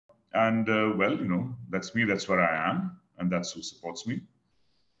And well, that's me, that's where I am, and that's who supports me.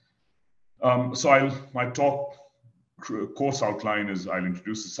 So my talk course outline is I'll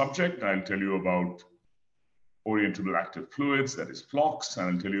introduce the subject, I'll tell you about orientable active fluids, that is flocks,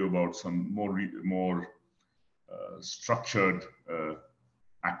 and I'll tell you about some more structured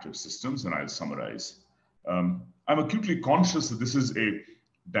active systems, and I'll summarize. I'm acutely conscious that this is a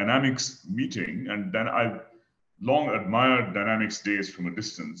dynamics meeting, and then I've long admired dynamics days from a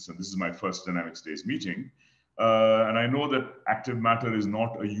distance, and this is my first dynamics days meeting. And I know that active matter is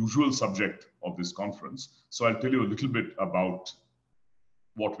not a usual subject of this conference, so I'll tell you a little bit about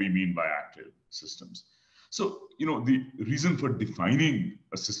what we mean by active systems. So, the reason for defining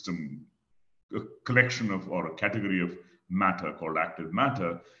a system, a collection of, or a category of matter called active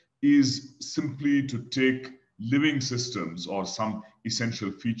matter, is simply to take living systems or some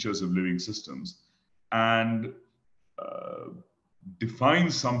essential features of living systems and define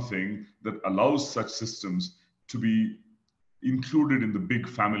something that allows such systems to be included in the big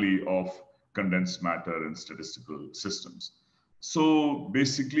family of condensed matter and statistical systems. So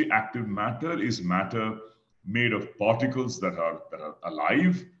basically, active matter is matter made of particles that are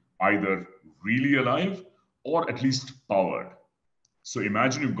alive, either really alive or at least powered. So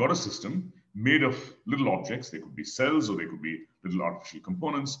imagine you've got a system made of little objects. They could be cells or they could be little artificial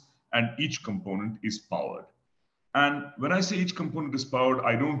components, and each component is powered. And when I say each component is powered,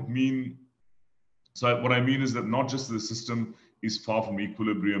 I don't mean, so what I mean is that not just the system is far from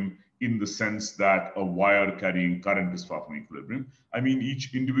equilibrium in the sense that a wire carrying current is far from equilibrium. I mean,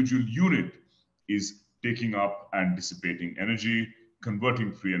 each individual unit is taking up and dissipating energy,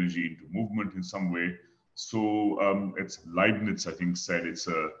 converting free energy into movement in some way. So it's Leibniz, I think, said it's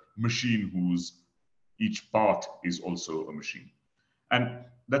a machine whose each part is also a machine. And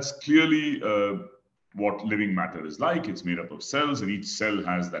that's clearly what living matter is like. It's made up of cells, and each cell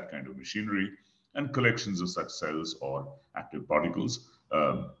has that kind of machinery, and collections of such cells or active particles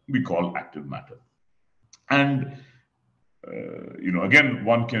we call active matter. And again,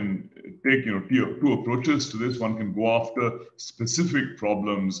 one can take two approaches to this. One can go after specific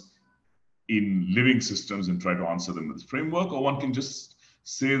problems in living systems and try to answer them with this framework, or one can just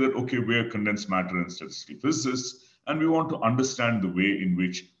say that, okay, we're condensed matter and statistical physicists, and we want to understand the way in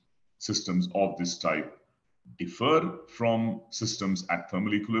which systems of this type differ from systems at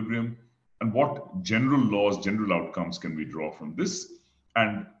thermal equilibrium, and what general laws, general outcomes can we draw from this,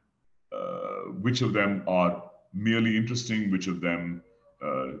 and which of them are merely interesting, which of them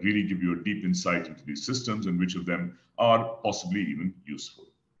really give you a deep insight into these systems, and which of them are possibly even useful,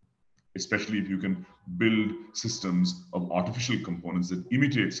 especially if you can build systems of artificial components that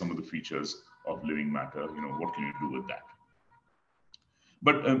imitate some of the features of living matter. What can you do with that?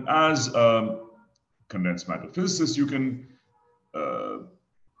 But as condensed matter physicists, you can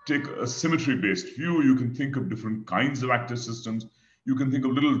take a symmetry-based view. You can think of different kinds of active systems. You can think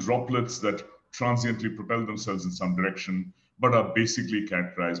of little droplets that transiently propel themselves in some direction, but are basically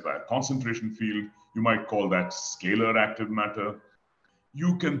characterized by a concentration field. You might call that scalar active matter.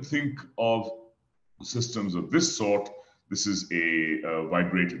 You can think of systems of this sort. This is a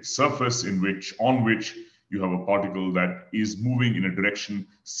vibrated surface on which you have a particle that is moving in a direction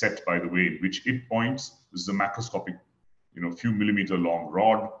set by the way in which it points. This is a macroscopic, few millimeter long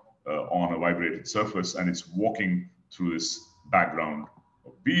rod on a vibrated surface, and it's walking through this background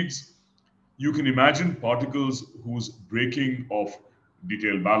of beads. You can imagine particles whose breaking of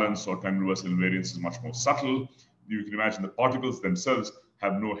detailed balance or time reversal invariance is much more subtle. You can imagine the particles themselves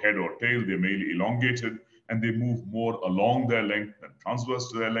have no head or tail. They're merely elongated, and they move more along their length than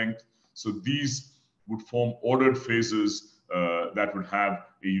transverse to their length. So these would form ordered phases that would have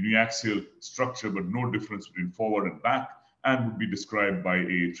a uniaxial structure, but no difference between forward and back, and would be described by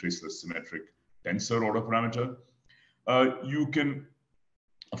a traceless symmetric tensor order parameter.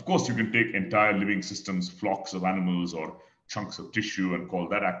 Of course, you can take entire living systems, flocks of animals or chunks of tissue, and call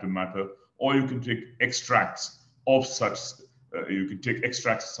that active matter, or you can take extracts of such,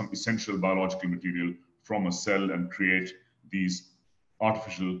 some essential biological material from a cell and create these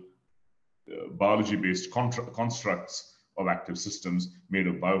artificial biology-based constructs of active systems made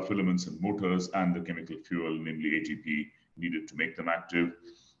of biofilaments and motors and the chemical fuel, namely ATP, needed to make them active.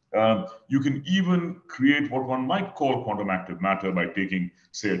 You can even create what one might call quantum active matter by taking,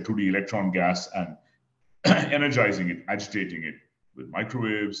 say, a 2D electron gas and energizing it, agitating it with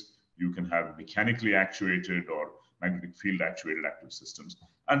microwaves. You can have mechanically actuated or magnetic field actuated active systems,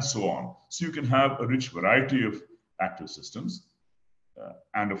 and so on. So you can have a rich variety of active systems.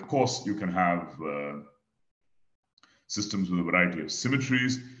 And of course, you can have systems with a variety of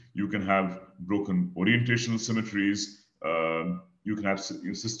symmetries. You can have broken orientational symmetries. You can have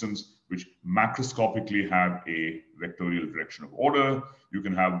systems which macroscopically have a vectorial direction of order. You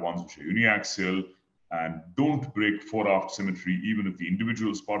can have ones which are uniaxial and don't break fore-aft symmetry even if the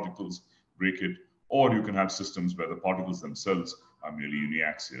individual particles break it. Or you can have systems where the particles themselves are merely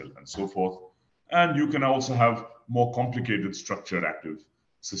uniaxial and so forth. And you can also have more complicated structured active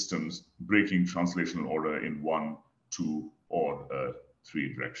systems breaking translational order in 1, 2, or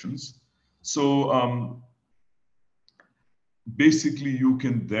 3 directions. So basically, you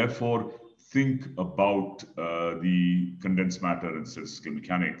can therefore think about the condensed matter and statistical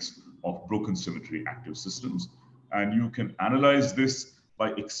mechanics of broken symmetry active systems. And you can analyze this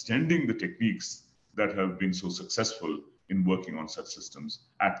by extending the techniques that have been so successful in working on such systems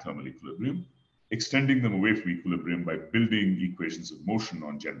at thermal equilibrium, extending them away from equilibrium by building equations of motion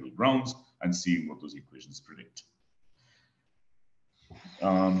on general grounds and seeing what those equations predict.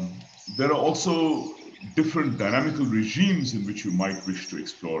 There are also different dynamical regimes in which you might wish to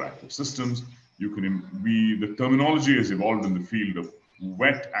explore active systems. The terminology has evolved in the field of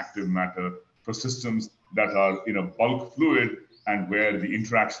wet active matter for systems that are in a bulk fluid and where the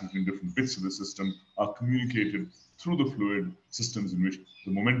interactions between different bits of the system are communicated through the fluid, systems in which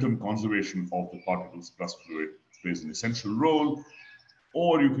the momentum conservation of the particles plus fluid plays an essential role.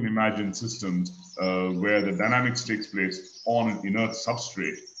 Or you can imagine systems where the dynamics takes place on an inert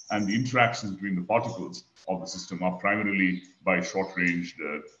substrate and the interactions between the particles of the system are primarily by short-ranged,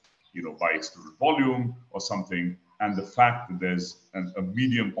 bi-extruded volume or something, and the fact that there's a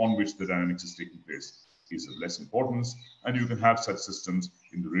medium on which the dynamics is taking place is of less importance. And you can have such systems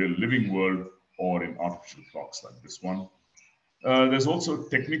in the real living world or in artificial clocks like this one. There's also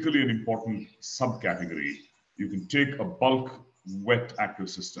technically an important subcategory. You can take a bulk wet active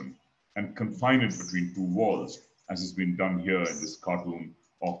system and confine it between 2 walls, as has been done here in this cartoon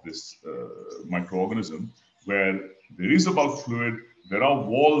of this microorganism, where there is a bulk fluid, there are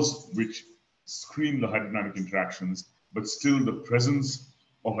walls which screen the hydrodynamic interactions, but still the presence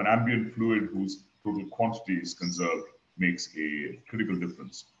of an ambient fluid whose total quantity is conserved makes a critical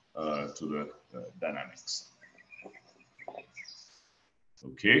difference to the dynamics.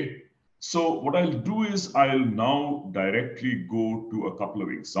 Okay, so what I'll do is I'll now directly go to a couple of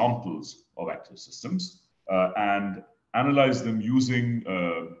examples of active systems and analyze them using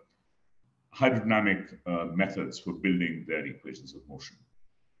hydrodynamic methods for building their equations of motion.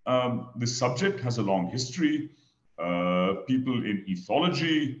 This subject has a long history. People in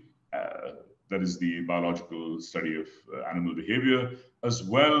ethology, that is the biological study of animal behavior, as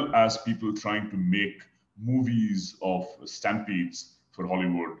well as people trying to make movies of stampedes for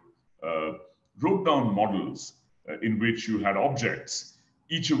Hollywood, wrote down models in which you had objects,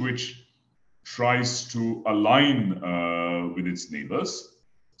 each of which tries to align with its neighbors.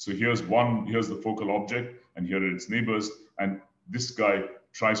 So here's the focal object, and here are its neighbors, and this guy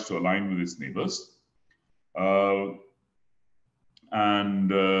tries to align with its neighbors.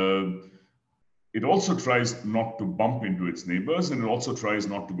 It also tries not to bump into its neighbors, and it also tries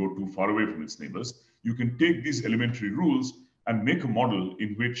not to go too far away from its neighbors. You can take these elementary rules and make a model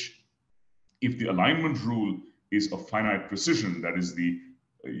in which, if the alignment rule is of finite precision, that is,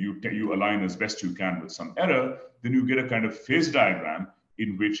 you align as best you can with some error, then you get a kind of phase diagram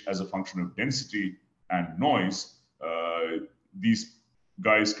in which, as a function of density and noise, these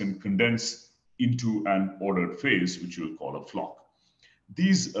guys can condense into an ordered phase, which you'll call a flock.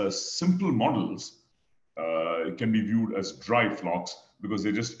 These simple models can be viewed as dry flocks because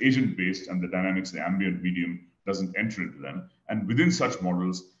they're just agent-based and the dynamics, the ambient medium doesn't enter into them. And within such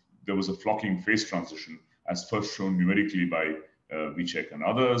models, there was a flocking phase transition, as first shown numerically by Vicek and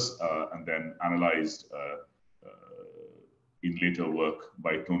others, and then analyzed in later work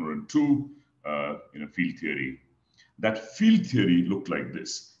by Toner and Tu in a field theory. That field theory looked like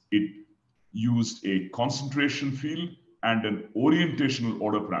this. It used a concentration field and an orientational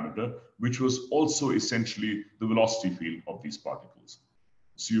order parameter, which was also essentially the velocity field of these particles.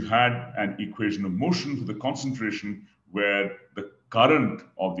 So you had an equation of motion for the concentration where the current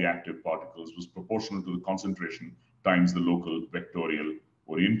of the active particles was proportional to the concentration times the local vectorial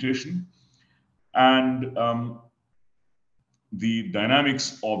orientation. And the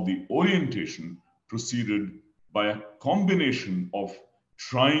dynamics of the orientation proceeded by a combination of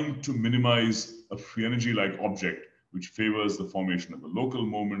trying to minimize a free energy-like object which favors the formation of a local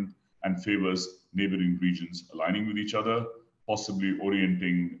moment and favors neighboring regions aligning with each other, possibly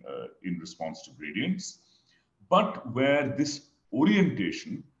orienting in response to gradients, but where this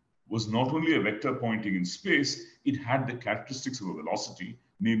orientation was not only a vector pointing in space, it had the characteristics of a velocity,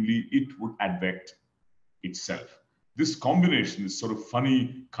 namely it would advect itself. This combination, this sort of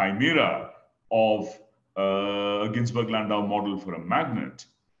funny chimera of a Ginzburg-Landau model for a magnet,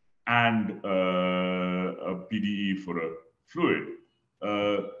 and a PDE for a fluid,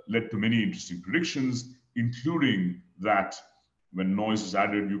 led to many interesting predictions, including that when noise is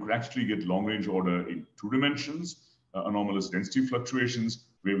added, you could actually get long-range order in 2 dimensions, anomalous density fluctuations,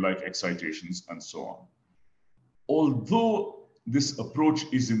 wave-like excitations, and so on. Although this approach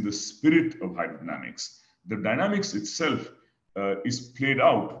is in the spirit of hydrodynamics, the dynamics itself is played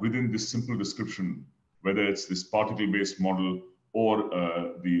out within this simple description, whether it's this particle-based model or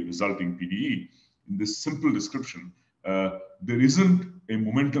the resulting PDE. In this simple description, there isn't a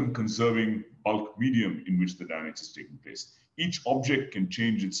momentum-conserving bulk medium in which the dynamics is taking place. Each object can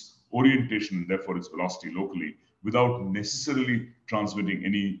change its orientation and therefore its velocity locally without necessarily transmitting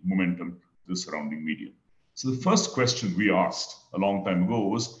any momentum to the surrounding medium. So the first question we asked a long time ago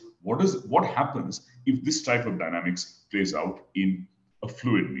was, what happens if this type of dynamics plays out in a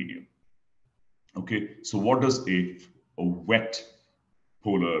fluid medium? Okay, so what does a wet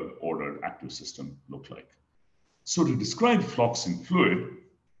polar ordered active system look like? So to describe flux in fluid,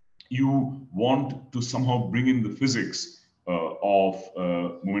 you want to somehow bring in the physics of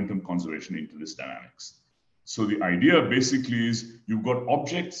momentum conservation into this dynamics. So the idea basically is you've got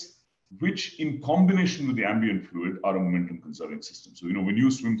objects which in combination with the ambient fluid are a momentum conserving system. So, when you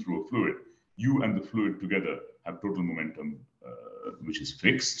swim through a fluid, you and the fluid together have total momentum, which is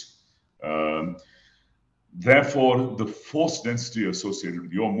fixed. Therefore, the force density associated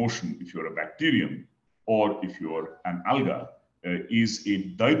with your motion, if you're a bacterium or if you're an alga, is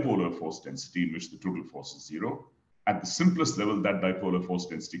a dipolar force density in which the total force is 0. At the simplest level, that dipolar force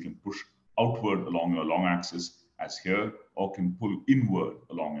density can push outward along your long axis as here, or can pull inward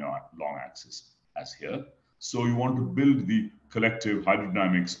along your long axis as here. So you want to build the collective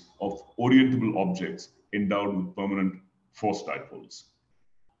hydrodynamics of orientable objects endowed with permanent force dipoles.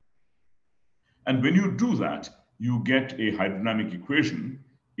 And when you do that, you get a hydrodynamic equation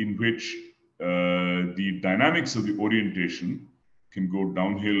in which the dynamics of the orientation can go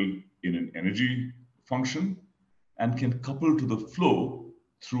downhill in an energy function and can couple to the flow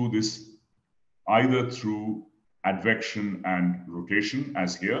through this, either through advection and rotation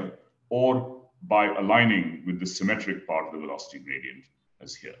as here, or by aligning with the symmetric part of the velocity gradient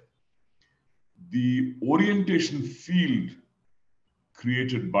as here. The orientation field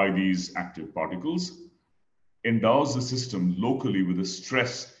created by these active particles endows the system locally with a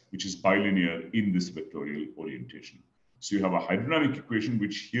stress which is bilinear in this vectorial orientation. So you have a hydrodynamic equation,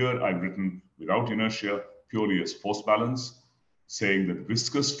 which here I've written without inertia, purely as force balance, saying that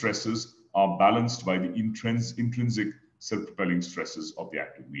viscous stresses are balanced by the intrinsic self-propelling stresses of the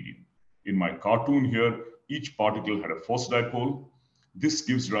active medium. In my cartoon here, each particle had a force dipole. This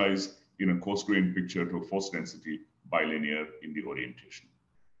gives rise in a coarse-grained picture to a force density bilinear in the orientation.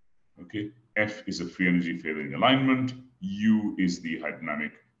 Okay, F is a free energy favoring alignment. U is the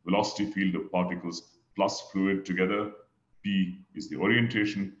hydrodynamic velocity field of particles plus fluid together. P is the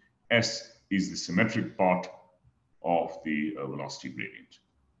orientation. S is the symmetric part of the velocity gradient.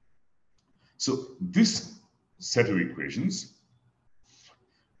 So this set of equations,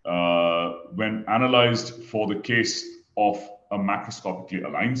 when analyzed for the case of a macroscopically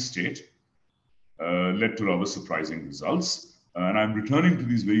aligned state, led to rather surprising results. And I'm returning to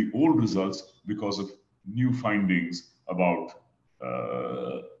these very old results because of new findings about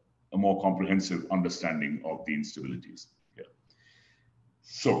a more comprehensive understanding of the instabilities here.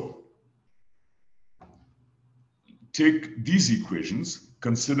 So take these equations,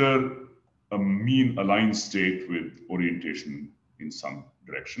 consider a mean aligned state with orientation in some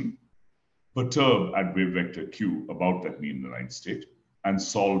direction, perturb at wave vector q about that mean aligned state, and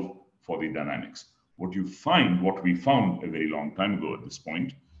solve for the dynamics. What we found a very long time ago at this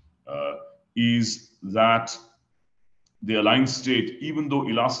point, is that the aligned state, even though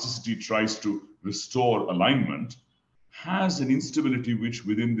elasticity tries to restore alignment, has an instability which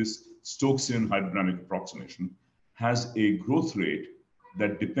within this Stokesian hydrodynamic approximation has a growth rate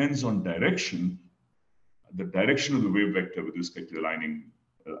that depends on direction, the direction of the wave vector with respect to the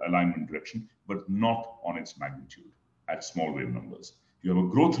alignment direction, but not on its magnitude at small wave numbers. You have a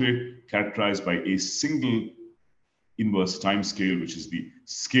growth rate characterized by a single inverse time scale, which is the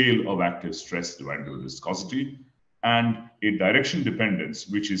scale of active stress divided by viscosity, and a direction dependence,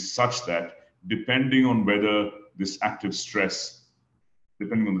 which is such that depending on whether this active stress,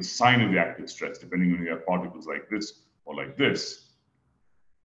 depending on the sign of the active stress, depending on whether you have particles like this or like this,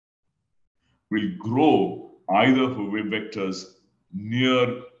 will grow either for wave vectors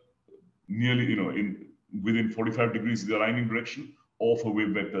nearly, within 45 degrees of the aligning direction, or for wave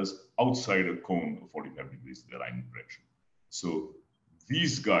vectors outside a cone of 45 degrees of the aligning direction. So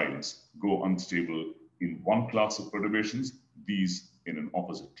these guides go unstable in one class of perturbations, these in an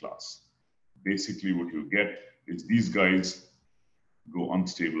opposite class. Basically, what you get is these guys go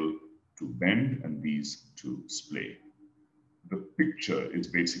unstable to bend and these to splay. The picture is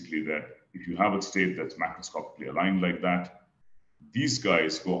basically that if you have a state that's macroscopically aligned like that, these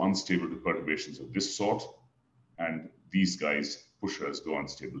guys go unstable to perturbations of this sort, and these guys, pushers, go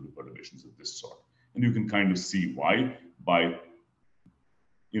unstable to perturbations of this sort. And you can kind of see why by,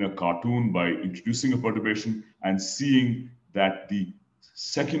 in a cartoon, by introducing a perturbation and seeing that the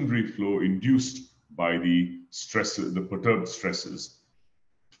secondary flow induced by the stresses, the perturbed stresses,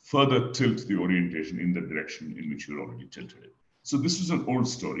 further tilt the orientation in the direction in which you're already tilted it. So this is an old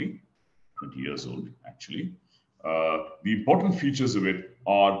story, 20 years old, actually. The important features of it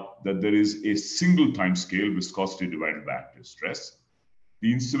are that there is a single time scale, viscosity divided by active stress.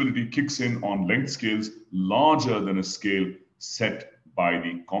 The instability kicks in on length scales larger than a scale set by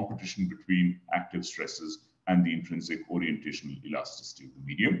the competition between active stresses and the intrinsic orientational elasticity of the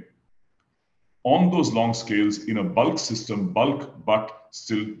medium. On those long scales, in a bulk system, bulk but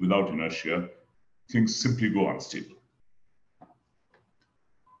still without inertia, things simply go unstable.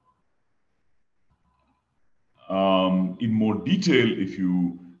 In more detail, if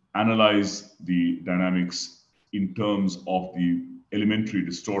you analyze the dynamics in terms of the elementary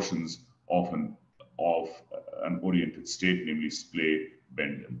distortions of an oriented state, namely splay,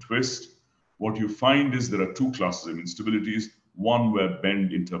 bend, and twist, what you find is there are two classes of instabilities, one where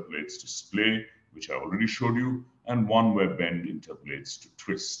bend interpolates to splay, which I already showed you, and one where bend interpolates to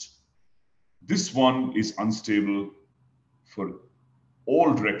twist. This one is unstable for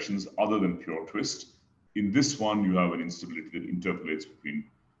all directions other than pure twist. In this one, you have an instability that interpolates between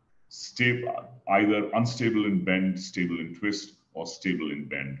either unstable in bend, stable in twist, or stable in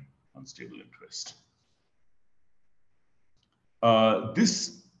bend, unstable in twist.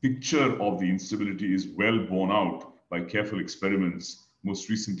 This picture of the instability is well borne out by careful experiments, most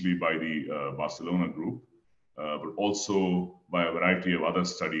recently by the Barcelona group, but also by a variety of other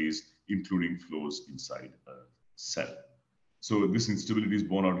studies, including flows inside a cell. So this instability is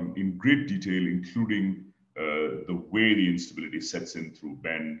borne out in great detail, including the way the instability sets in through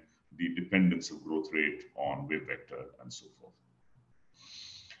bend, the dependence of growth rate on wave vector, and so forth.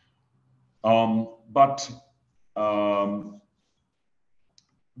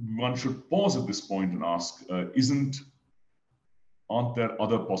 One should pause at this point and ask, aren't there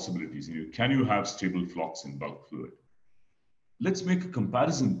other possibilities? Can you have stable flux in bulk fluid? Let's make a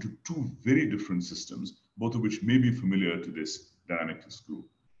comparison to two very different systems, both of which may be familiar to this dynamics group.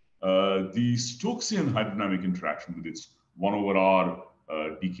 The Stokesian hydrodynamic interaction with its 1/r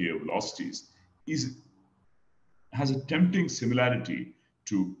decay of velocities has a tempting similarity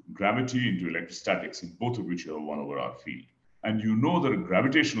to gravity into electrostatics, in both of which you have a 1/r field. And you know that a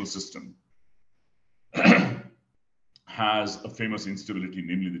gravitational system has a famous instability,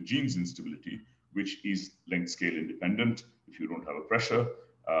 namely the Jeans instability, which is length scale independent if you don't have a pressure.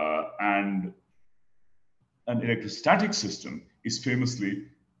 And an electrostatic system is famously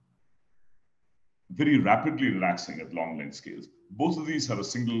very rapidly relaxing at long length scales. Both of these have a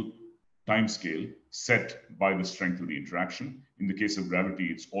single time scale set by the strength of the interaction. In the case of gravity,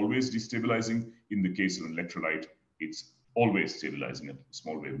 it's always destabilizing. In the case of an electrolyte, it's always stabilizing at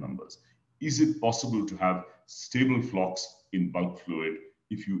small wave numbers. Is it possible to have stable flux in bulk fluid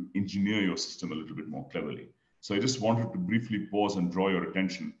if you engineer your system a little bit more cleverly? So I just wanted to briefly pause and draw your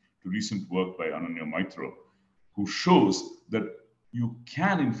attention to recent work by Ananya Maitro, who shows that you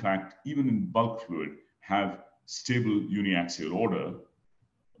can, in fact, even in bulk fluid, have stable uniaxial order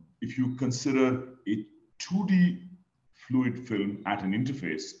if you consider a 2D fluid film at an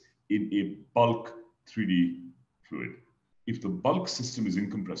interface in a bulk 3D fluid. If the bulk system is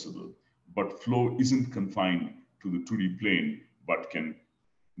incompressible, but flow isn't confined to the 2D plane, but can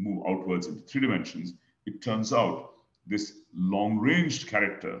move outwards into 3 dimensions, it turns out this long-ranged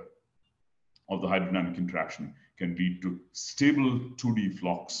character of the hydrodynamic interaction can lead to stable 2D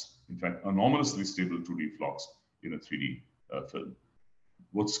flux, in fact, anomalously stable 2D flux in a 3D film.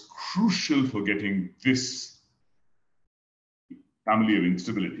 What's crucial for getting this family of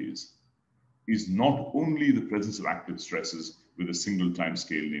instabilities is not only the presence of active stresses with a single time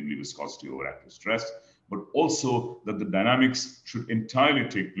scale, namely viscosity over active stress, but also that the dynamics should entirely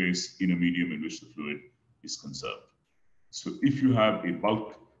take place in a medium in which the fluid is conserved. So if you have a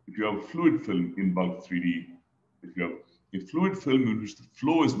fluid film in bulk 3D, if you have a fluid film in which the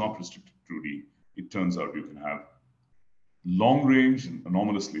flow is not restricted to 2D, it turns out you can have long range and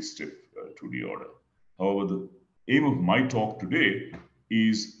anomalously stiff 2D order. However, the aim of my talk today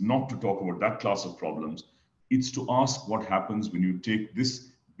is not to talk about that class of problems. It's to ask what happens when you take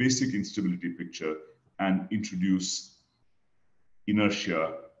this basic instability picture and introduce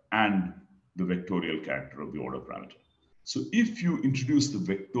inertia and the vectorial character of the order parameter. So if you introduce the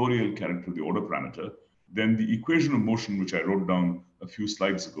vectorial character of the order parameter, then the equation of motion, which I wrote down a few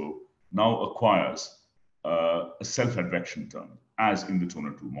slides ago, now acquires a self-advection term, as in the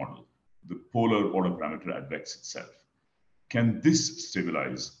Toner 2 model. The polar order parameter advects itself. Can this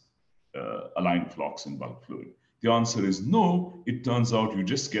stabilize aligned flocks in bulk fluid? The answer is no. It turns out you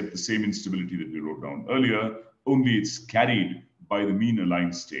just get the same instability that we wrote down earlier, only it's carried by the mean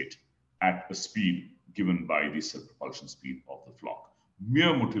aligned state at a speed given by the self-propulsion speed of the flock.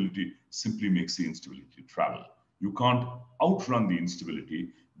 Mere motility simply makes the instability travel. You can't outrun the instability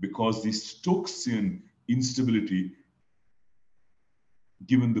because the Stokesian instability,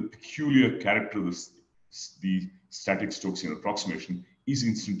 given the peculiar character of the static Stokesian approximation, is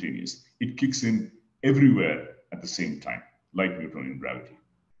instantaneous. It kicks in everywhere at the same time, like Newtonian gravity.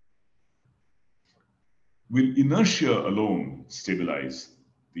 Will inertia alone stabilize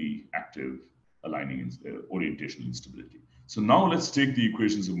the active aligning orientational instability? So now let's take the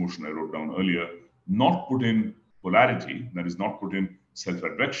equations of motion I wrote down earlier, not put in polarity, that is not put in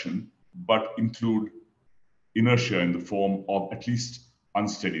self-advection, but include inertia in the form of at least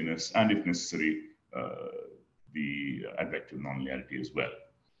unsteadiness and, if necessary, the advective nonlinearity as well.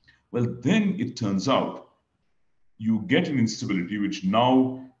 Well, then it turns out you get an instability which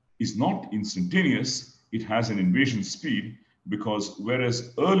now is not instantaneous, it has an invasion speed, because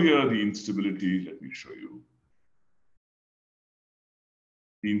whereas earlier the instability, let me show you,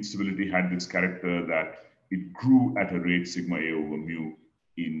 the instability had this character that it grew at a rate sigma a over mu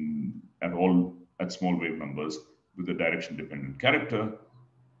at small wave numbers with a direction dependent character.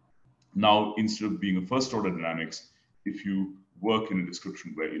 Now, instead of being a first order dynamics, if you work in a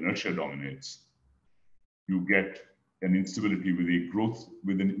description where inertia dominates, you get an instability with a growth,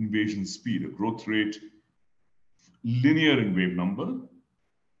 with an invasion speed, a growth rate linear in wave number.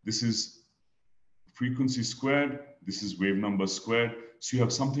 This is frequency squared, this is wave number squared. So you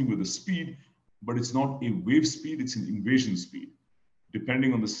have something with a speed, but it's not a wave speed, it's an invasion speed.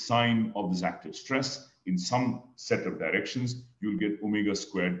 Depending on the sign of this active stress, in some set of directions, you'll get omega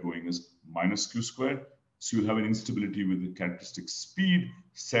squared going as minus q squared. So you'll have an instability with the characteristic speed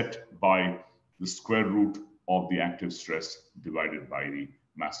set by the square root of the active stress divided by the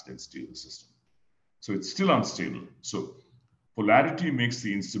mass density of the system. So it's still unstable. So polarity makes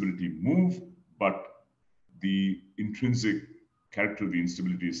the instability move, but the intrinsic character of the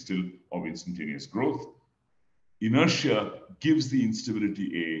instability is still of instantaneous growth. Inertia gives the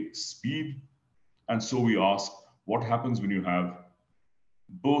instability a speed. And so we ask, what happens when you have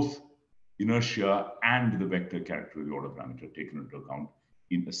both inertia and the vector character of the order parameter taken into account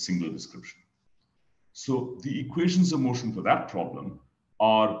in a single description? So the equations of motion for that problem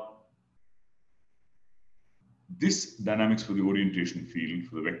are this dynamics for the orientation field,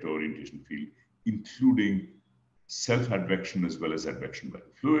 for the vector orientation field, including self-advection as well as advection by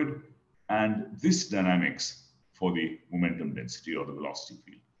the fluid, and this dynamics for the momentum density or the velocity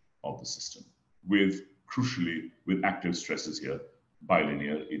field of the system, with crucially with active stresses here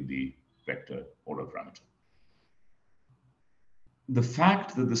bilinear in the vector order parameter. The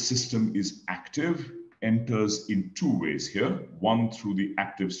fact that the system is active enters in two ways here, one through the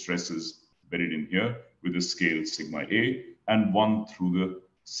active stresses buried in here with a scale sigma a, and one through the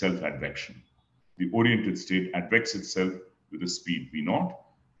self-advection. The oriented state advects itself with a speed v0,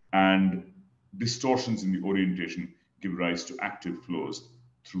 and distortions in the orientation give rise to active flows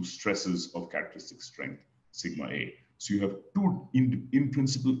through stresses of characteristic strength sigma a. So you have two in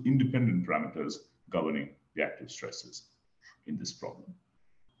principle independent parameters governing the active stresses in this problem.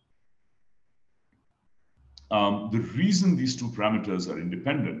 The reason these two parameters are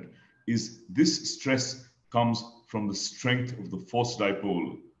independent is this stress comes from the strength of the force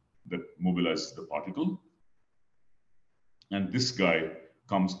dipole that mobilizes the particle, and this guy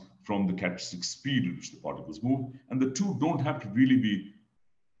comes from the characteristic speed at which the particles move, and the two don't have to really be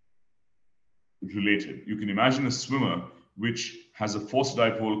related. You can imagine a swimmer which has a force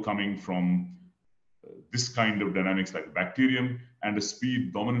dipole coming from this kind of dynamics like a bacterium, and a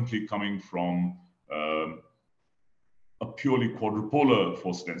speed dominantly coming from a purely quadrupolar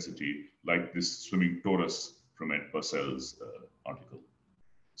force density like this swimming torus from Ed Purcell's article.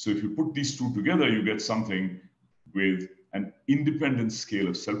 So if you put these two together, you get something with an independent scale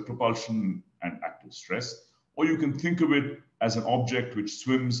of self-propulsion and active stress, or you can think of it as an object which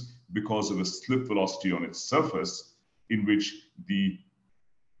swims because of a slip velocity on its surface, in which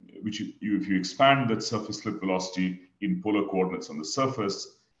if you expand that surface slip velocity in polar coordinates on the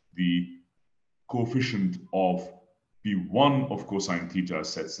surface, the coefficient of P1 of cosine theta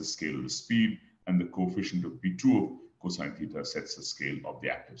sets the scale of the speed, and the coefficient of P2 of cosine theta sets the scale of the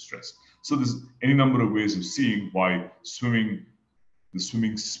active stress. So there's any number of ways of seeing why the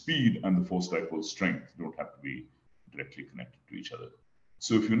swimming speed and the force dipole strength don't have to be directly connected to each other.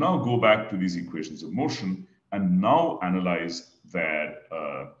 So if you now go back to these equations of motion and now analyze their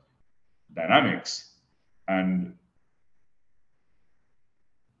dynamics, and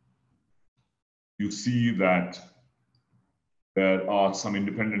you see that there are some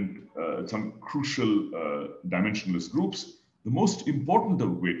independent, some crucial dimensionless groups, the most important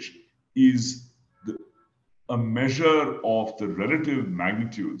of which is a measure of the relative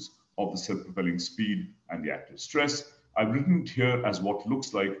magnitudes of the self-propelling speed and the active stress. I've written it here as what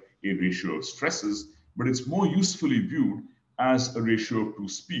looks like a ratio of stresses, but it's more usefully viewed as a ratio of two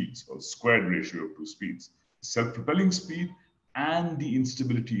speeds, or squared ratio of two speeds, self-propelling speed and the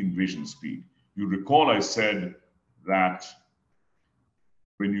instability invasion speed. You recall I said that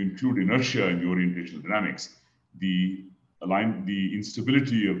when you include inertia in the orientational dynamics, the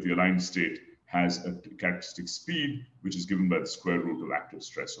instability of the aligned state has a characteristic speed, which is given by the square root of active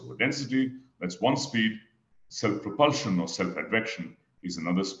stress over density. That's one speed. Self-propulsion or self-advection is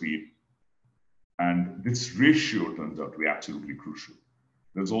another speed. And this ratio turns out to be absolutely crucial.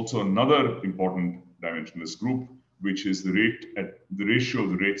 There's also another important dimensionless group, which is the ratio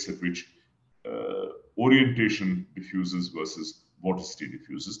of the rates at which orientation diffuses versus vorticity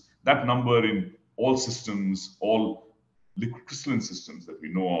diffuses. That number in all systems, all liquid crystalline systems that we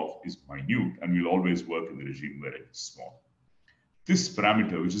know of, is minute and will always work in the regime where it is small. This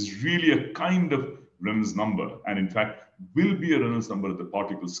parameter, which is really a kind of Reynolds number, and in fact will be a Reynolds number at the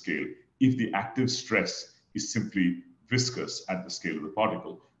particle scale if the active stress is simply viscous at the scale of the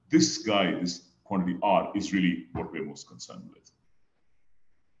particle. This guy, this quantity R, is really what we're most concerned with.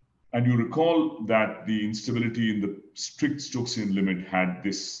 And you recall that the instability in the strict Stokesian limit had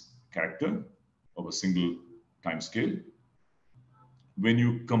this character of a single time scale. When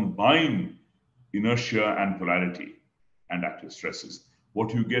you combine inertia and polarity and active stresses,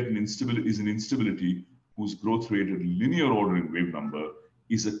 what you get is an instability whose growth rate at linear order in wave number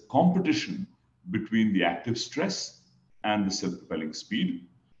is a competition between the active stress and the self-propelling speed.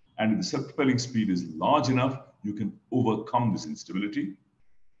 And if the self-propelling speed is large enough, you can overcome this instability.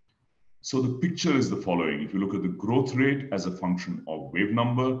 So the picture is the following. If you look at the growth rate as a function of wave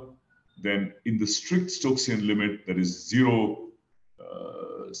number, then in the strict Stokesian limit, there is zero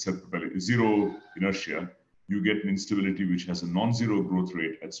self-propelling, zero inertia. You get an instability which has a non-zero growth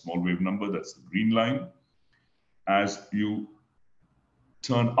rate at small wave number. That's the green line. As you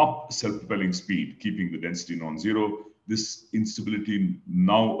turn up self-propelling speed, keeping the density non-zero, this instability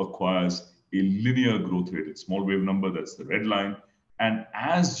now acquires a linear growth rate at small wave number. That's the red line. And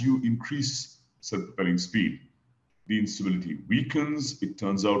as you increase self-propelling speed, the instability weakens. It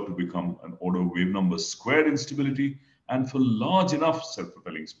turns out to become an order wave number squared instability. And for large enough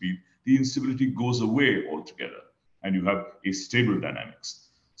self-propelling speed, the instability goes away altogether, and you have a stable dynamics.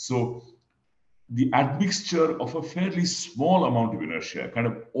 So the admixture of a fairly small amount of inertia, kind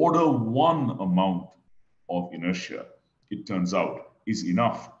of order one amount of inertia, it turns out, is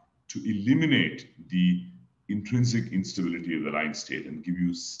enough to eliminate the intrinsic instability of the line state and give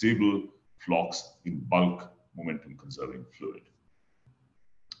you stable flocks in bulk momentum conserving fluid.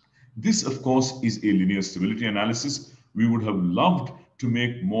 This, of course, is a linear stability analysis. We would have loved to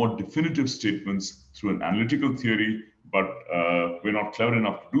make more definitive statements through an analytical theory, but we're not clever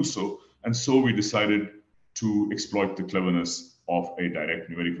enough to do so. And so we decided to exploit the cleverness of a direct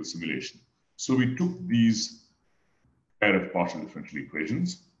numerical simulation. So we took these pair of partial differential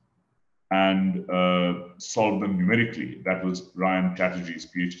equations and solved them numerically. That was Ryan Chatterjee's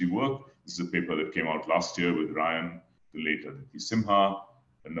PhD work. This is a paper that came out last year with Ryan, the late Aditi Simha,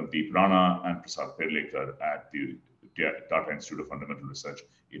 Navdeep Rana, and Prasad Perlekar at the Tata Institute of Fundamental Research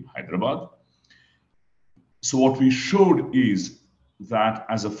in Hyderabad. So what we showed is that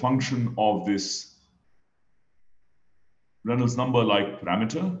as a function of this Reynolds number-like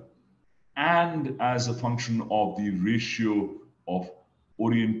parameter, and as a function of the ratio of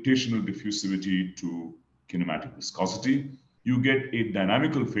orientational diffusivity to kinematic viscosity, you get a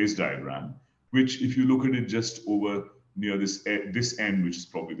dynamical phase diagram, which if you look at it just over near this end, which is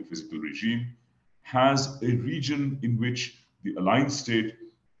probably the physical regime, has a region in which the aligned state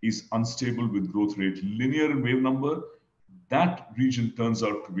is unstable with growth rate linear in wave number. That region turns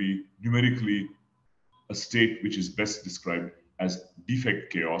out to be numerically a state which is best described as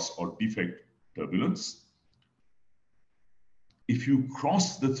defect chaos or defect turbulence. If you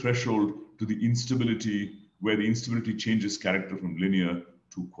cross the threshold to the instability, where the instability changes character from linear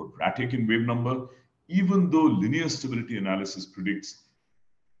to quadratic in wave number, even though linear stability analysis predicts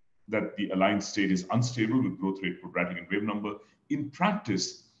that the aligned state is unstable with growth rate, quadratic, and wave number. In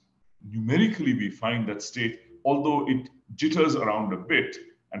practice, numerically, we find that state, although it jitters around a bit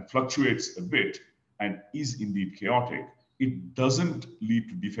and fluctuates a bit and is indeed chaotic, it doesn't lead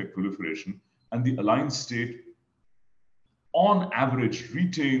to defect proliferation, and the aligned state on average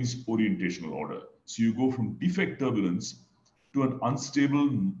retains orientational order. So you go from defect turbulence to an unstable,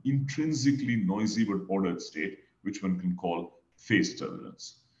 intrinsically noisy but ordered state, which one can call phase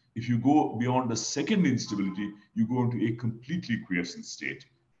turbulence. If you go beyond the second instability, you go into a completely quiescent state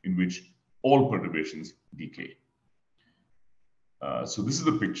in which all perturbations decay. So this is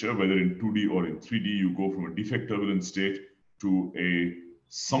the picture, whether in 2D or in 3D, you go from a defect turbulent state to a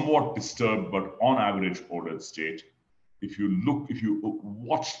somewhat disturbed but on average ordered state. If you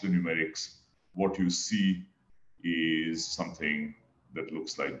watch the numerics, what you see is something that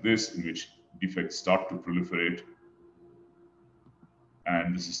looks like this, in which defects start to proliferate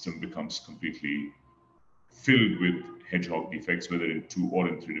and the system becomes completely filled with hedgehog defects, whether in 2 or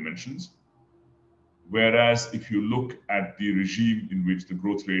in 3 dimensions. Whereas if you look at the regime in which the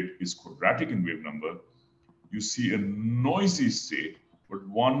growth rate is quadratic in wave number, you see a noisy state, but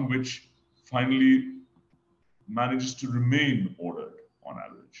one which finally manages to remain ordered on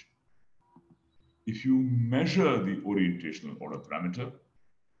average. If you measure the orientational order parameter,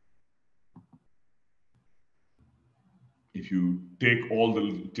 if you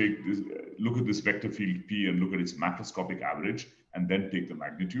look at this vector field P and look at its macroscopic average and then take the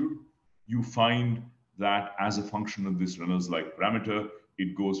magnitude, you find that as a function of this Reynolds-like parameter,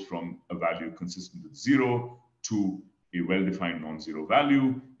 it goes from a value consistent with 0 to a well-defined non-zero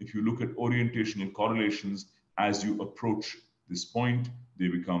value. If you look at orientational correlations, as you approach this point,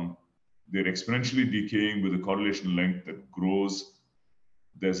 they're exponentially decaying with a correlation length that grows.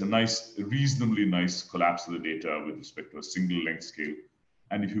 There's a reasonably nice collapse of the data with respect to a single length scale.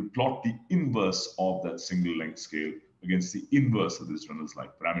 And if you plot the inverse of that single length scale against the inverse of this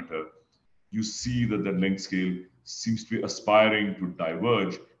Reynolds-like parameter, you see that that length scale seems to be aspiring to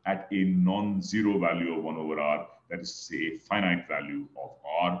diverge at a non-zero value of 1 over r, that is to say a finite value of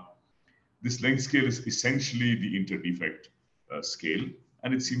r. This length scale is essentially the interdefect scale,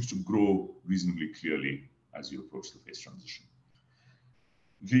 and it seems to grow reasonably clearly as you approach the phase transition.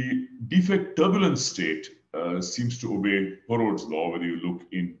 The defect turbulence state seems to obey Porod's law, whether you look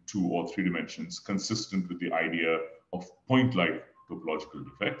in 2 or 3 dimensions, consistent with the idea of point-like topological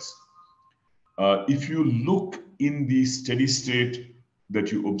defects. If you look in the steady state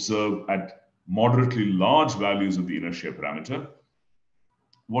that you observe at moderately large values of the inertia parameter,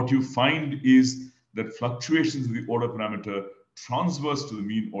 what you find is that fluctuations in the order parameter transverse to the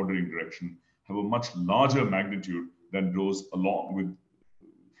mean ordering direction have a much larger magnitude than those along with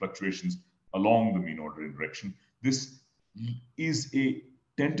fluctuations along the mean ordering direction. This is a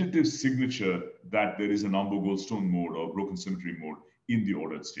tentative signature that there is an Ambo-Goldstone mode or broken symmetry mode in the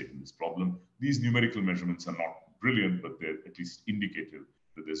ordered state in this problem. These numerical measurements are not brilliant, but they're at least indicative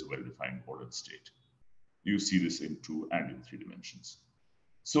that there's a well-defined ordered state. You see this in 2 and in 3 dimensions.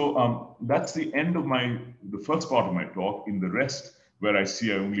 So that's the end of the first part of my talk. In the rest, where I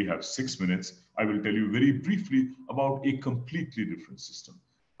see I only have 6 minutes, I will tell you very briefly about a completely different system.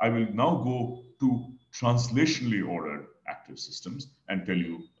 I will now go to translationally ordered active systems and tell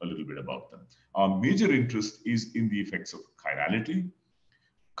you a little bit about them. Our major interest is in the effects of chirality.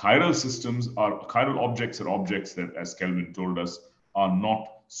 Chiral objects are objects that, as Kelvin told us, are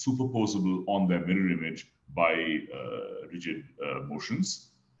not superposable on their mirror image by rigid motions.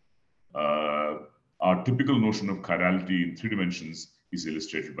 Our typical notion of chirality in 3 dimensions is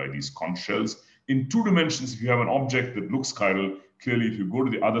illustrated by these conch shells. In 2 dimensions, if you have an object that looks chiral, clearly if you go to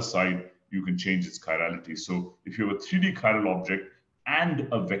the other side, you can change its chirality. So if you have a 3D chiral object and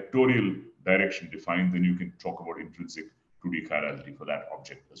a vectorial direction defined, then you can talk about intrinsic 2D chirality for that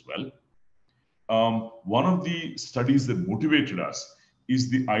object as well. One of the studies that motivated us is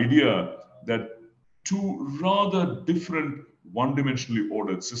the idea that 2 rather different one-dimensionally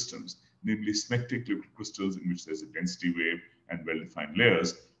ordered systems, namely smectic liquid crystals in which there's a density wave and well-defined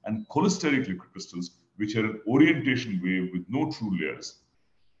layers, and cholesteric liquid crystals, which are an orientation wave with no true layers,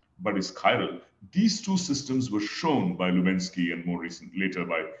 but is chiral. These 2 systems were shown by Lubensky and later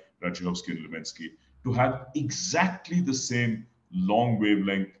by Radzichowski and Lubensky to have exactly the same long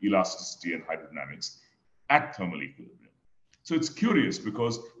wavelength elasticity and hydrodynamics at thermal equilibrium. So it's curious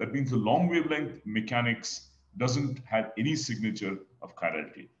because that means the long wavelength mechanics doesn't have any signature of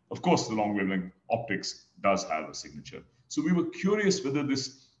chirality. Of course, the long wavelength optics does have a signature. So we were curious whether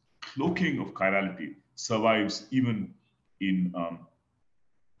this cloaking of chirality survives even in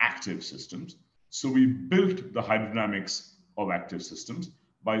active systems. So we built the hydrodynamics of active systems.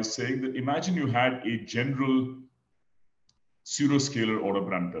 by saying that imagine you had a general pseudoscalar order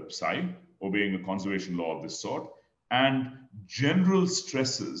parameter psi, obeying a conservation law of this sort, and general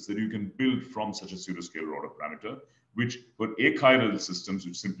stresses that you can build from such a pseudoscalar order parameter, which for achiral systems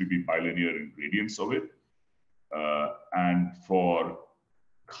would simply be bilinear in gradients of it, and for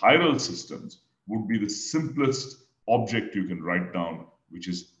chiral systems would be the simplest object you can write down, which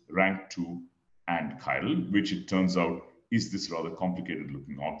is rank 2 and chiral, which it turns out is this rather complicated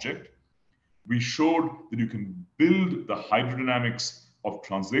looking object. We showed that you can build the hydrodynamics of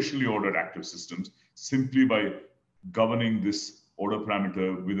translationally ordered active systems simply by governing this order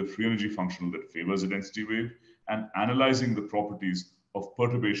parameter with a free energy functional that favors a density wave and analyzing the properties of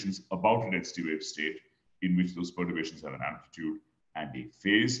perturbations about a density wave state in which those perturbations have an amplitude and a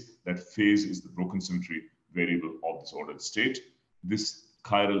phase. That phase is the broken symmetry variable of this ordered state. This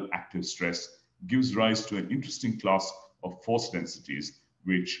chiral active stress gives rise to an interesting class of force densities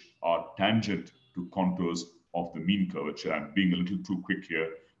which are tangent to contours of the mean curvature. I'm being a little too quick here.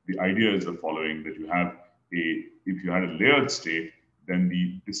 The idea is the following, that you have if you had a layered state, then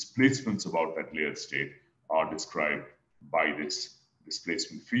the displacements about that layered state are described by this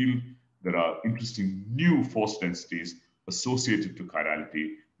displacement field. There are interesting new force densities associated to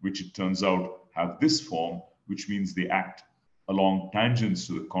chirality, which it turns out have this form, which means they act along tangents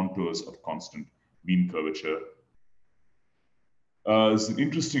to the contours of constant mean curvature. It's an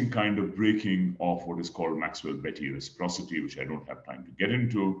interesting kind of breaking of what is called Maxwell-Betty reciprocity, which I don't have time to get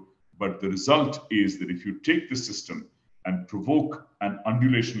into. But the result is that if you take this system and provoke an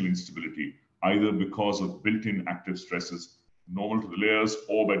undulational instability, either because of built-in active stresses normal to the layers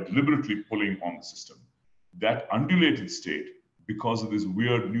or by deliberately pulling on the system, that undulated state, because of this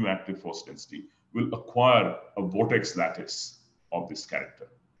weird new active force density, will acquire a vortex lattice of this character.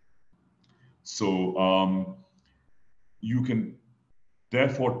 So you can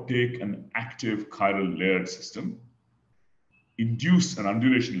therefore take an active chiral layered system, induce an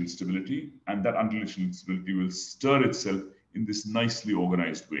undulational instability, and that undulational instability will stir itself in this nicely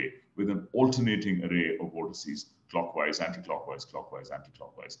organized way with an alternating array of vortices, clockwise, anti-clockwise, clockwise,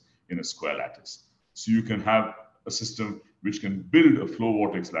 anti-clockwise, in a square lattice. So you can have a system which can build a flow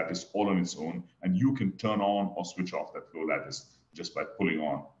vortex lattice all on its own, and you can turn on or switch off that flow lattice just by pulling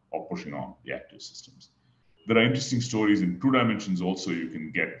on or pushing on the active systems. There are interesting stories in 2 dimensions also. You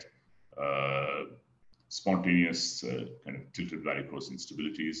can get spontaneous kind of tilted varicose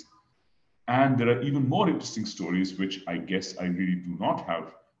instabilities. And there are even more interesting stories, which I guess I really do not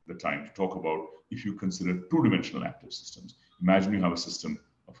have the time to talk about if you consider 2-dimensional active systems. Imagine you have a system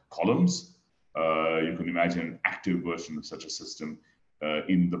of columns. You can imagine an active version of such a system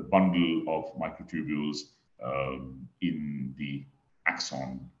in the bundle of microtubules in the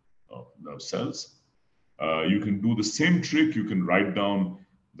axon of nerve cells. You can do the same trick. You can write down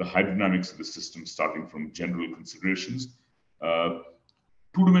the hydrodynamics of the system starting from general considerations.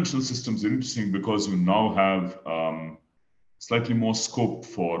 2-dimensional systems are interesting because you now have slightly more scope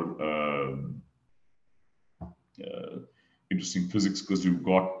for interesting physics, because you've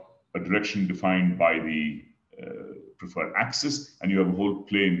got a direction defined by the preferred axis, and you have a whole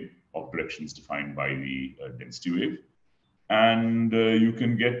plane of directions defined by the density wave. And you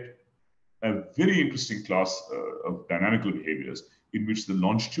can get a very interesting class of dynamical behaviors in which the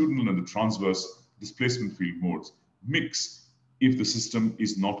longitudinal and the transverse displacement field modes mix if the system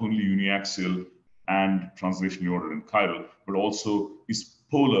is not only uniaxial and translationally ordered and chiral, but also is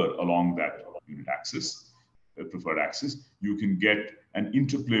polar along that unit axis, the preferred axis. You can get an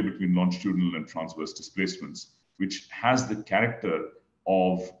interplay between longitudinal and transverse displacements, which has the character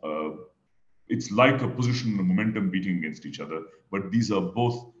of, it's like a position and a momentum beating against each other, but these are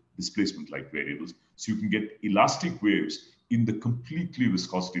both displacement-like variables. So you can get elastic waves in the completely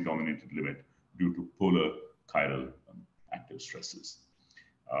viscosity-dominated limit due to polar chiral active stresses.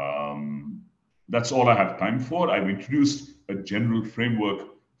 That's all I have time for. I've introduced a general framework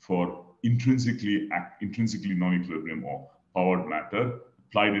for intrinsically non-equilibrium or powered matter,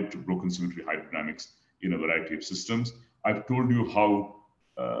 applied it to broken symmetry hydrodynamics in a variety of systems. I've told you how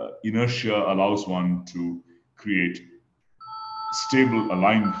inertia allows one to create stable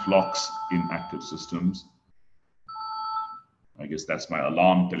aligned flux in active systems. I guess that's my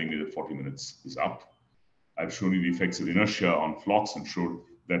alarm telling me that 40 minutes is up. I've shown you the effects of inertia on flux and showed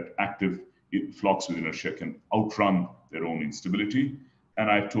that active flux with inertia can outrun their own instability. And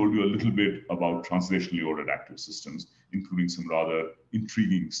I've told you a little bit about translationally ordered active systems, including some rather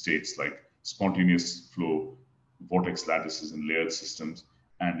intriguing states like spontaneous flow, vortex lattices and layered systems,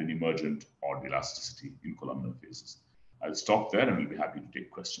 and an emergent odd elasticity in columnar phases. I'll stop there and I'll be happy to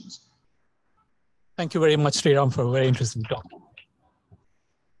take questions. Thank you very much, Sriram, for a very interesting talk.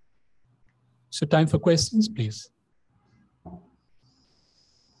 So time for questions, please.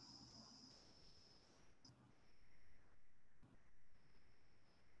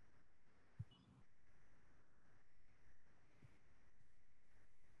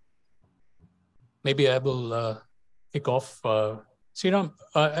 Maybe I will kick off. Sriram,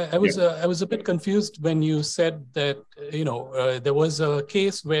 I was a bit confused when you said that there was a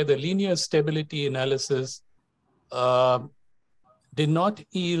case where the linear stability analysis did not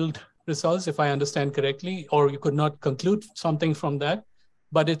yield results, if I understand correctly, or you could not conclude something from that,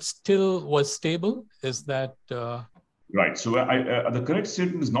 but it still was stable. Is that right? So the correct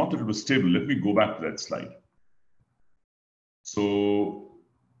statement is not that it was stable. Let me go back to that slide. So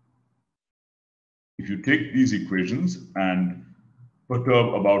if you take these equations and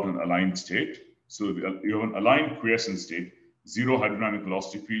perturb about an aligned state, so you have an aligned quiescent state, zero hydrodynamic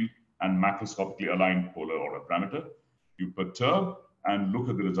velocity field, and macroscopically aligned polar order parameter. You perturb and look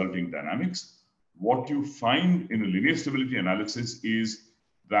at the resulting dynamics. What you find in a linear stability analysis is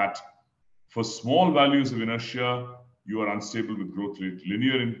that for small values of inertia, you are unstable with growth rate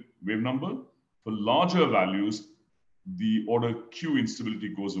linear in wave number. For larger values, the order Q instability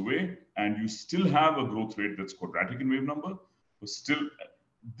goes away and you still have a growth rate that's quadratic in wave number. But still,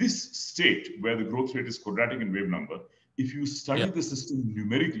 this state where the growth rate is quadratic in wave number, if you study the system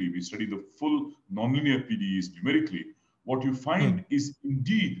numerically, we study the full nonlinear PDEs numerically, what you find is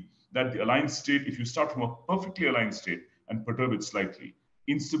indeed that the aligned state, if you start from a perfectly aligned state and perturb it slightly,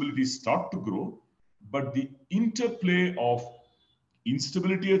 instabilities start to grow, but the interplay of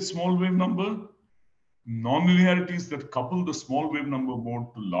instability at small wave number, nonlinearities that couple the small wave number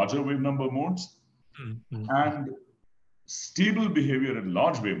mode to larger wave number modes, and stable behavior at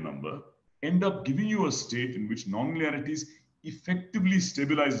large wave number end up giving you a state in which nonlinearities effectively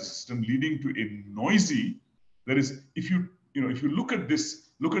stabilize the system, leading to a noisy. That is, if you look at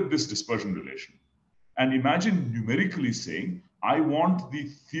this dispersion relation, and imagine numerically saying, I want the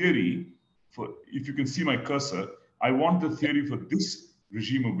theory for, if you can see my cursor, I want the theory for this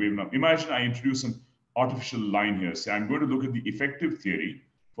regime of wave number. Imagine I introduce an artificial line here. Say I'm going to look at the effective theory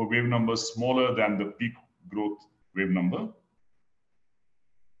for wave numbers smaller than the peak growth wave number,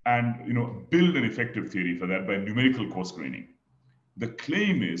 and build an effective theory for that by numerical coarse graining. The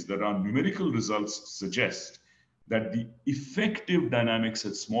claim is that our numerical results suggest that the effective dynamics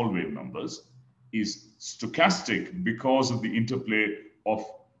at small wave numbers is stochastic because of the interplay of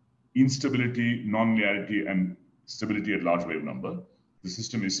instability, nonlinearity, and stability at large wave number. The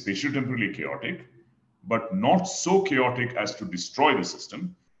system is spatiotemporally chaotic, but not so chaotic as to destroy the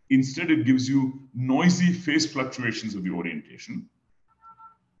system. Instead, it gives you noisy phase fluctuations of the orientation,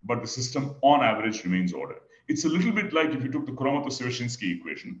 but the system on average remains ordered. It's a little bit like if you took the Koromoto-Sierczynski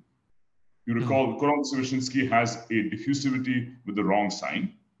equation. You recall Koromoto-Sierczynski has a diffusivity with the wrong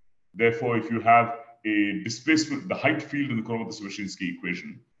sign. Therefore, if you have a displacement, the height field in the Koromoto-Sierczynski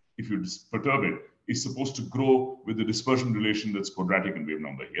equation, if you perturb it, is supposed to grow with the dispersion relation that's quadratic in wave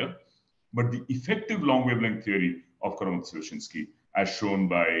number here. But the effective long wavelength theory of Koromoto-Sierczynski, as shown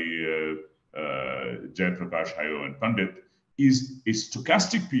by Jayaprakash, Hayo, and Pandit, is a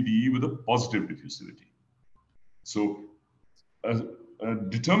stochastic PDE with a positive diffusivity. So a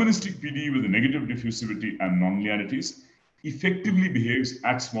deterministic PDE with a negative diffusivity and nonlinearities effectively behaves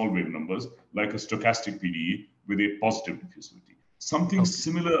at small wave numbers like a stochastic PDE with a positive diffusivity. Something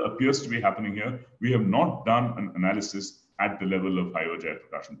similar appears to be happening here. We have not done an analysis at the level of Hayo,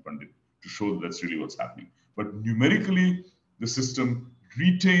 Jayaprakash, and Pandit to show that that's really what's happening. But numerically, the system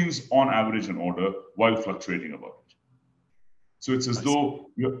retains on average an order while fluctuating about it. So it's as though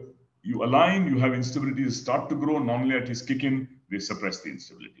you align, you have instabilities start to grow, nonlinearities kick in, they suppress the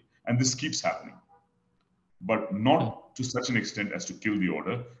instability. And this keeps happening, but not to such an extent as to kill the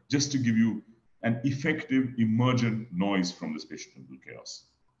order, just to give you an effective emergent noise from the spatiotemporal chaos.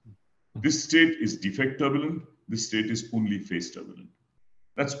 This state is defect turbulent, this state is only phase turbulent.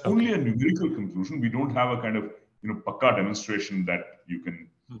 That's only a numerical conclusion. We don't have a kind of pakka demonstration that you can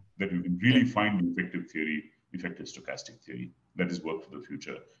really find the effective theory, effective stochastic theory that is work for the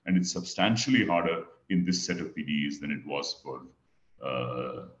future. And it's substantially harder in this set of PDEs than it was for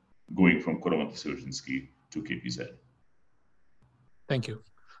going from Koromoto-Sierczynski to KPZ. Thank you.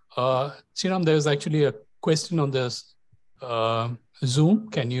 Sriram, there's actually a question on this Zoom.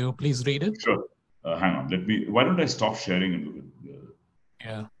 Can you please read it? Sure. Hang on. Why don't I stop sharing and look at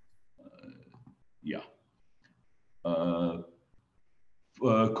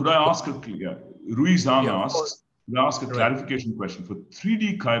could I ask Ruiz asks, could I ask a clarification question? For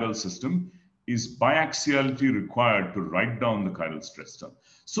 3D chiral system, is biaxiality required to write down the chiral stress term?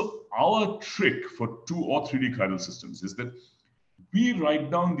 So our trick for 2 or 3D chiral systems is that we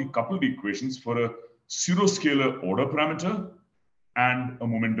write down the coupled equations for a pseudoscalar order parameter and a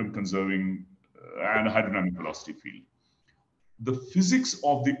momentum conserving and a hydrodynamic velocity field. The physics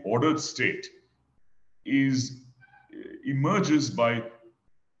of the ordered state emerges by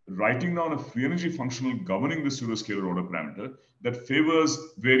writing down a free energy functional governing the pseudoscalar order parameter that favors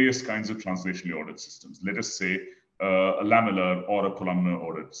various kinds of translationally ordered systems. Let us say a lamellar or a columnar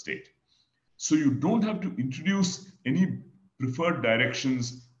ordered state. So you don't have to introduce any preferred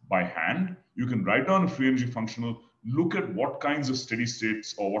directions by hand. You can write down a free energy functional, look at what kinds of steady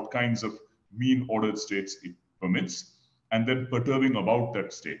states or what kinds of mean ordered states it permits, and then perturbing about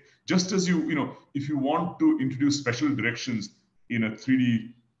that state. Just as if you want to introduce special directions in a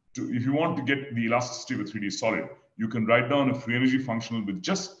 3D, if you want to get the elasticity of a 3D solid, you can write down a free energy functional with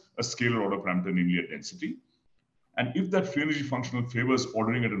just a scalar order parameter, namely a density. And if that free energy functional favors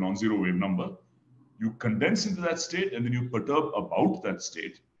ordering at a non-zero wave number, you condense into that state and then you perturb about that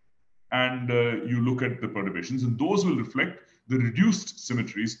state. And you look at the perturbations, and those will reflect the reduced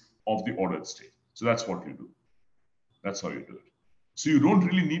symmetries of the ordered state. So that's what you do. That's how you do it. So you don't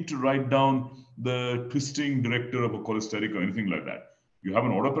really need to write down the twisting director of a cholesteric or anything like that. You have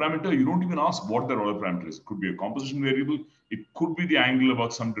an order parameter. You don't even ask what that order parameter is. It could be a composition variable. It could be the angle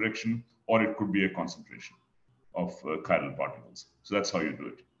about some direction, or it could be a concentration of chiral particles. So that's how you do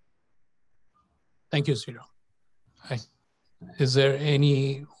it. Thank you, Sriram. Hi. Is there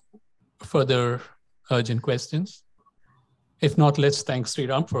any further urgent questions? If not, let's thank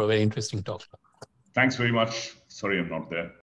Sriram for a very interesting talk. Thanks very much. Sorry I'm not there.